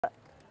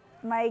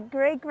My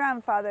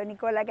great-grandfather,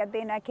 Nicola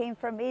Catena, came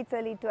from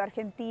Italy to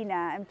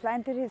Argentina and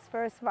planted his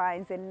first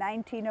vines in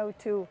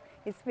 1902.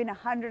 It's been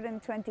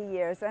 120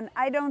 years, and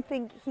I don't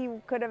think he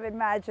could have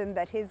imagined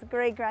that his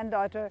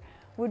great-granddaughter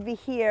would be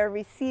here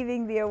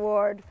receiving the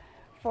award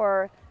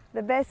for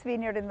the best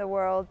vineyard in the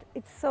world.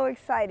 It's so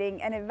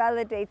exciting, and it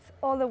validates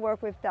all the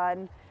work we've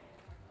done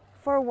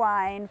for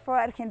wine, for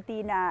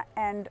Argentina,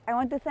 and I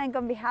want to thank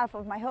on behalf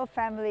of my whole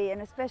family,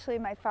 and especially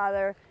my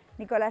father,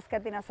 Nicolas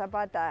Catena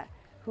Zapata,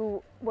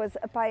 who was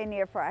a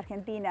pioneer for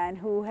Argentina and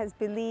who has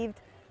believed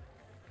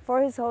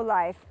for his whole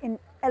life in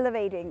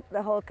elevating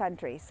the whole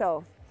country.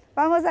 So,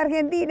 vamos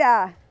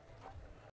Argentina!